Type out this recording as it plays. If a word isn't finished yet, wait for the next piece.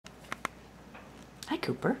Hi,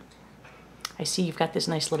 Cooper. I see you've got this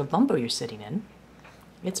nice little bumbo you're sitting in.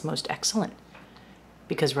 It's most excellent,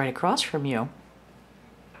 because right across from you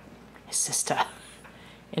is Sister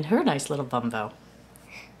in her nice little bumbo.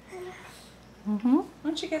 Why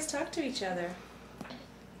don't you guys talk to each other?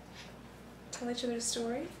 Tell each other a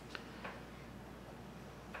story?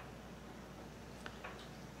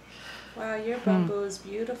 Wow, your bumbo is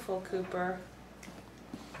beautiful, Cooper.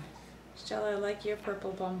 Stella, I like your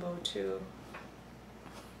purple bumbo too.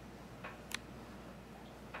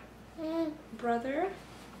 Brother?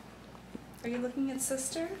 Are you looking at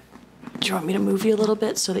sister? Do you want me to move you a little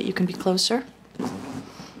bit so that you can be closer?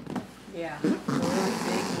 Yeah, really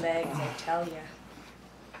big legs, I tell ya.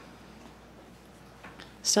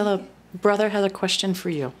 Stella, brother has a question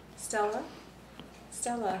for you. Stella?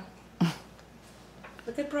 Stella?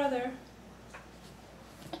 Look at brother.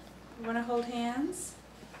 You want to hold hands?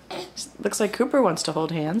 Looks like Cooper wants to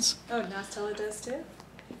hold hands. Oh, now Stella does too?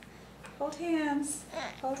 Hold hands.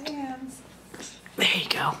 Hold hands. There you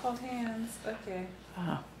go. Hold hands. Okay.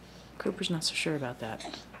 Oh, Cooper's not so sure about that.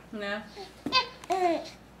 No?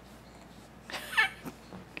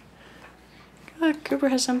 Cooper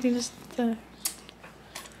has something to...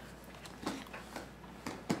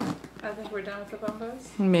 I think we're done with the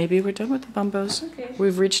bumbos. Maybe we're done with the bumbos. Okay.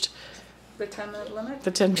 We've reached The 10-minute limit?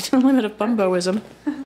 the 10-minute limit of bumboism.